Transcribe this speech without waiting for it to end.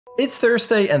It's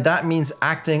Thursday, and that means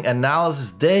Acting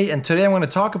Analysis Day, and today I'm going to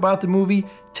talk about the movie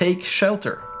Take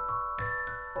Shelter.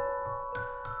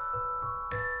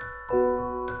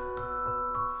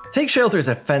 Take Shelter is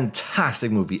a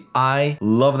fantastic movie. I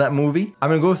love that movie. I'm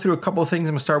gonna go through a couple of things.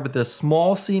 I'm gonna start with the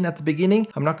small scene at the beginning.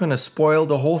 I'm not gonna spoil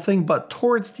the whole thing, but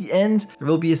towards the end, there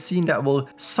will be a scene that will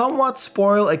somewhat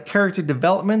spoil a character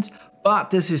development.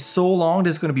 But this is so long.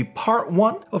 This is going to be part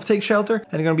 1 of Take Shelter, and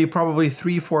it's going to be probably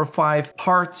 3, 4, 5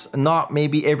 parts, not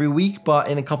maybe every week, but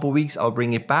in a couple of weeks I'll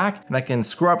bring it back and I can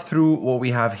scrub through what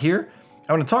we have here.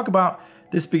 I want to talk about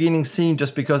this beginning scene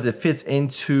just because it fits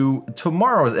into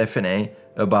tomorrow's F&A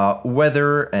about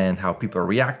weather and how people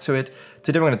react to it.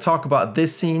 Today we're going to talk about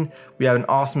this scene. We have an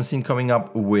awesome scene coming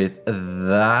up with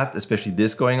that, especially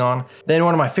this going on. Then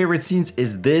one of my favorite scenes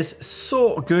is this.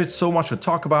 So good, so much to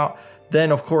talk about.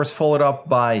 Then, of course, followed up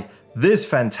by this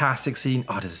fantastic scene.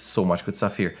 Oh, this is so much good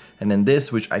stuff here. And then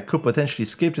this, which I could potentially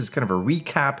skip. This is kind of a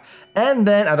recap. And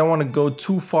then I don't want to go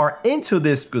too far into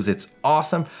this because it's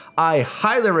awesome. I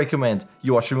highly recommend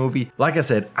you watch the movie. Like I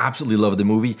said, absolutely love the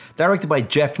movie. Directed by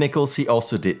Jeff Nichols. He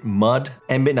also did Mud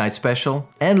and Midnight Special.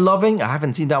 And Loving. I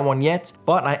haven't seen that one yet,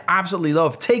 but I absolutely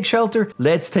love Take Shelter.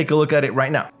 Let's take a look at it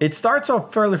right now. It starts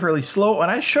off fairly slow, and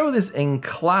I show this in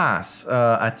class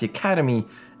at the academy.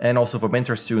 And also for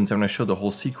mentor students, I'm going to show the whole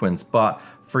sequence. But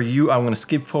for you, I'm going to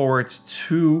skip forward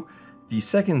to the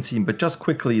second scene. But just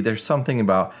quickly, there's something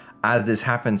about as this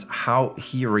happens, how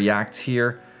he reacts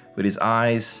here with his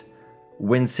eyes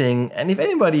wincing. And if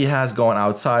anybody has gone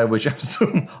outside, which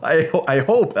I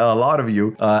hope a lot of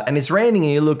you, and it's raining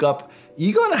and you look up,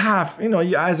 you're gonna have,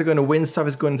 your eyes are gonna wince, stuff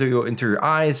is going to go into your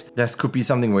eyes. This could be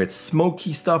something where it's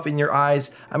smoky stuff in your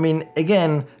eyes. I mean,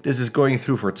 again, this is going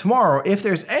through for tomorrow. If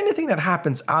there's anything that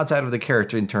happens outside of the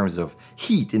character in terms of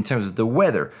heat, in terms of the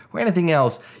weather, or anything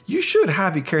else, you should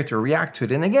have your character react to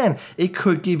it. And again, it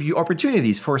could give you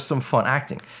opportunities for some fun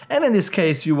acting. And in this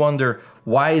case, you wonder,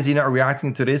 why is he not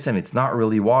reacting to this? And it's not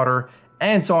really water.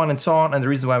 And so on and so on. And the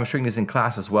reason why I'm showing this in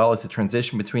class as well is the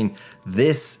transition between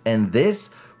this and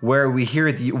this, where we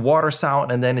hear the water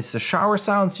sound and then it's the shower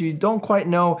sound. So you don't quite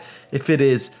know if it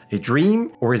is a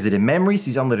dream or is it a memory. So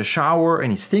he's under the shower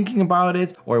and he's thinking about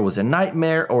it, or it was a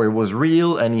nightmare, or it was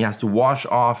real and he has to wash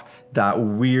off that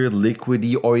weird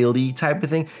liquidy, oily type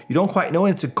of thing. You don't quite know,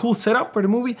 and it's a cool setup for the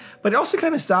movie, but it also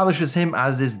kind of establishes him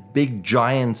as this big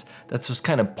giant that's just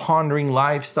kind of pondering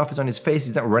life. Stuff is on his face.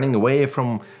 He's not running away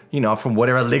from, from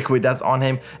whatever liquid that's on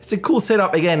him. It's a cool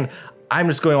setup. Again, I'm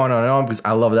just going on and on because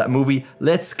I love that movie.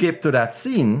 Let's skip to that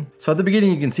scene. So at the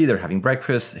beginning, you can see they're having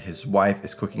breakfast. His wife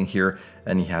is cooking here,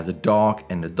 and he has a dog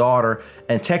and a daughter.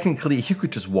 And technically, he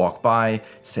could just walk by,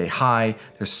 say hi.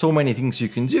 There's so many things you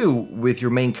can do with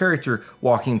your main character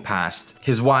walking past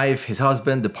his wife, his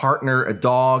husband, the partner, a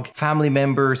dog, family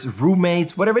members,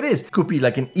 roommates, whatever it is. It could be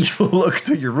like an evil look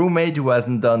to your roommate who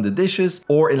hasn't done the dishes,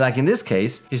 or like in this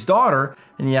case, his daughter,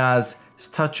 and he has his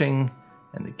touching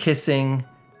and the kissing.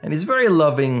 And he's very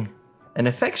loving and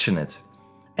affectionate.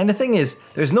 And the thing is,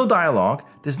 there's no dialogue,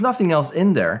 there's nothing else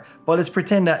in there, but let's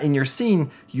pretend that in your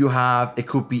scene, it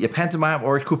could be a pantomime,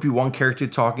 or it could be one character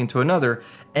talking to another.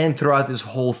 And throughout this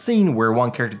whole scene where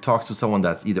one character talks to someone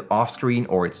that's either off screen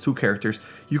or it's two characters,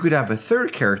 you could have a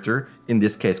third character, in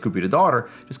this case could be the daughter,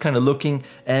 just kind of looking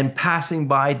and passing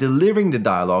by, delivering the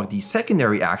dialogue. The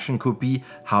secondary action could be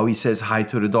how he says hi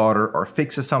to the daughter, or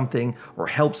fixes something, or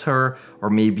helps her, or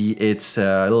maybe it's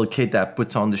a little kid that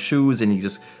puts on the shoes and he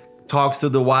just talks to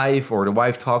the wife, or the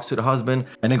wife talks to the husband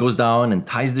and then goes down and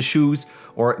ties the shoes,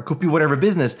 or it could be whatever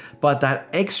business. But that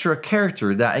extra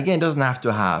character that, again, doesn't have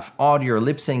to have audio or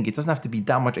lip sync, it doesn't have to be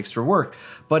that much extra work,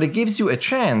 but it gives you a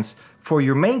chance for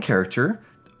your main character,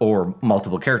 or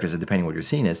multiple characters, depending what your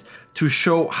scene is, to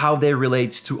show how they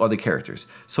relate to other characters.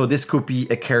 So this could be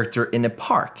a character in a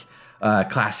park,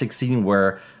 classic scene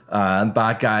where a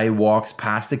bad guy walks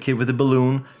past the kid with a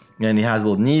balloon, and he has a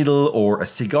little needle or a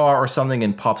cigar or something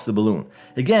and pops the balloon.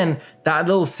 Again, that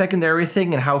little secondary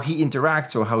thing and how he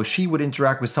interacts, or how she would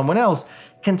interact with someone else,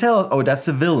 can tell, oh, that's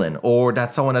a villain, or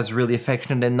that's someone that's really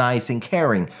affectionate and nice and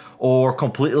caring, or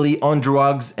completely on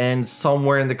drugs and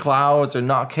somewhere in the clouds, or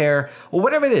not care, or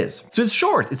whatever it is. So it's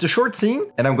short. It's a short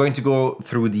scene, and I'm going to go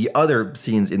through the other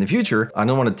scenes in the future. I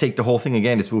don't want to take the whole thing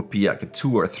again. This would be like a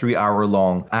 2 or 3 hour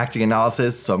long acting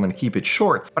analysis, so I'm going to keep it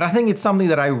short. But I think it's something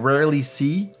that I rarely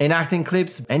see in acting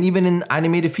clips, and even in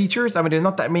animated features. I mean, there's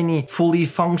not that many fully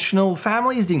functional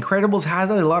families. The Incredibles has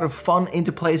that, a lot of fun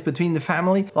interplays between the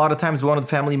family. A lot of times one of the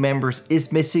family members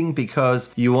is missing because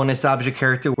you want to establish a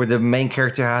character where the main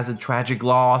character has a tragic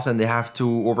loss and they have to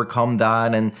overcome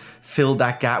that and fill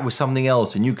that gap with something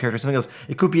else, a new character, something else.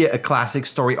 It could be a classic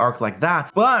story arc like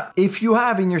that. But if you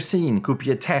have in your scene, could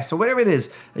be a test or whatever it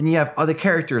is, and you have other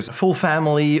characters, full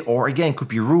family, or again, could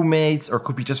be roommates or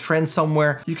could be just friends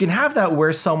somewhere, you can have that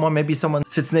where maybe someone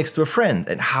sits next to a friend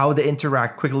and how they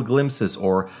interact, quick little glimpses,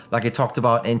 or like I talked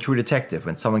about in True Detective,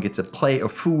 when someone gets a plate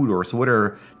of food or so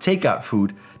whatever, takeout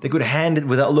food, they could hand it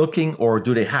without looking, or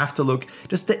do they have to look?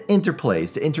 Just the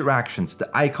interplays, the interactions, the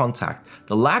eye contact,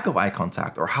 the lack of eye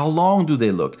contact, or how long do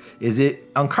they look? Is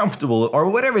it uncomfortable or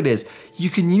whatever it is?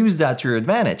 You can use that to your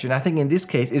advantage. And I think in this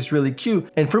case, it's really cute.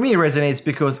 And for me, it resonates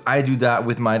because I do that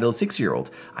with my little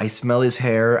 6-year-old. I smell his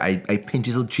hair, I pinch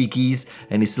his little cheekies,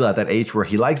 and he's still at that age where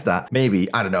he likes that.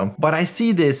 Maybe, I don't know. But I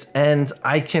see this and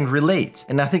I can relate.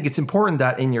 And I think it's important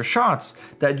that in your shots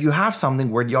that you have something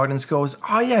where the audience goes,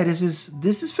 oh yeah, this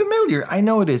is familiar. I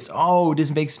know it is. Oh, this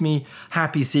makes me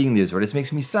happy seeing this, or this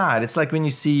makes me sad. It's like when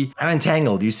you see an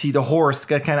Untangled, you see the horse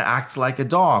that kind of acts like a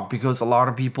dog, because a lot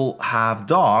of people have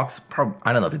dogs.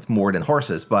 I don't know if it's more than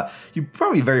horses, but you're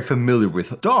probably very familiar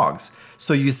with dogs.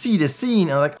 So you see the scene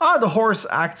and like, oh, the horse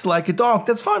acts like a dog.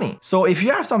 That's funny. So if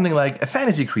you have something like a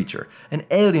fantasy creature, an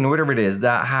alien or whatever it is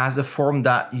that has a form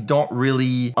that you don't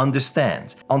really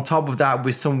understand, on top of that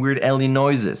with some weird alien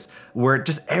noises, where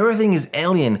just everything is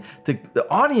alien, the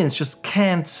audience just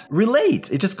can't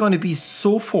relate. It's just going to be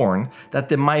so foreign that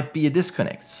there might be a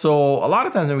disconnect. So a lot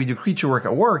of times when we do creature work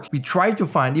at work, we try to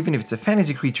find, even if it's a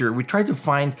fantasy creature, we try to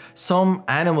find some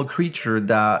animal creature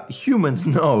that humans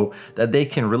know that they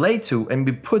can relate to, and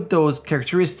we put those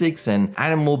characteristics and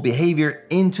animal behavior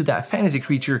into that fantasy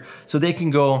creature so they can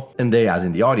go, and they as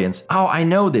in the audience, oh, I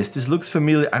know this looks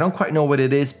familiar, I don't quite know what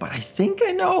it is, but I think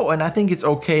I know, and I think it's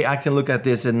okay. I can look at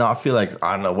this and not feel like,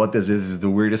 I don't know what this is the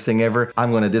weirdest thing ever.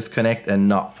 I'm gonna disconnect and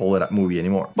not follow that movie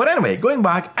anymore. But anyway, going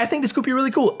back, I think this could be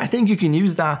really cool. I think you can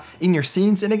use that in your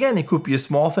scenes, and again, it could be a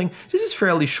small thing. This is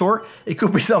fairly short. It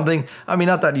could be something, I mean,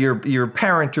 not that your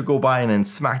parent to go by and then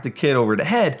smack the kid over the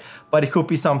head, but it could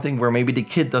be something where maybe the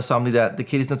kid does something that the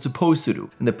kid is not supposed to do,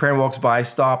 and the parent walks by,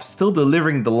 stops, still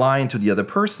delivering the line to the other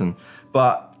person,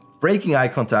 but breaking eye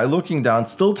contact, looking down,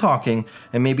 still talking,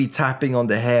 and maybe tapping on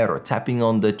the head or tapping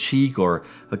on the cheek, or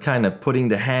kind of putting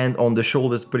the hand on the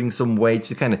shoulders, putting some weight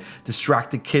to kind of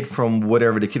distract the kid from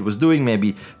whatever the kid was doing,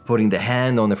 maybe putting the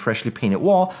hand on the freshly painted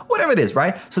wall, whatever it is,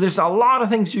 right? So there's a lot of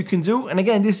things you can do. And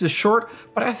again, this is short,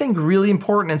 but I think really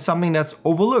important and something that's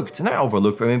overlooked. Not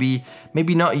overlooked, but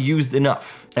maybe not used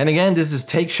enough. And again, this is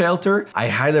Take Shelter. I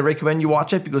highly recommend you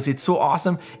watch it because it's so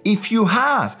awesome. If you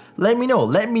have, let me know.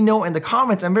 Let me know in the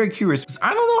comments. I'm very curious because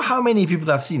I don't know how many people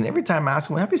have seen it. Every time I ask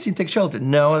them, have you seen Take Shelter?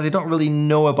 No, they don't really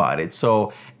know about it.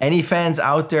 So any fans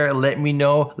out there, let me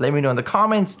know. Let me know in the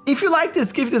comments. If you like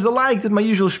this, give this a like. That's my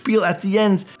usual spiel at the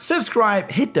end. Subscribe,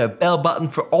 hit the bell button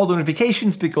for all the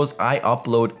notifications because I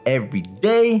upload every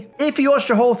day. If you watched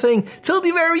the whole thing till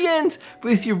the very end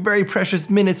with your very precious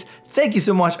minutes, thank you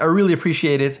so much. I really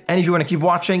appreciate it. And if you want to keep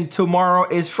watching, tomorrow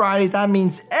is Friday. That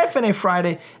means F&A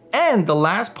Friday and the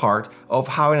last part of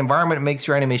how an environment makes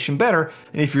your animation better.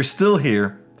 And if you're still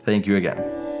here, thank you again.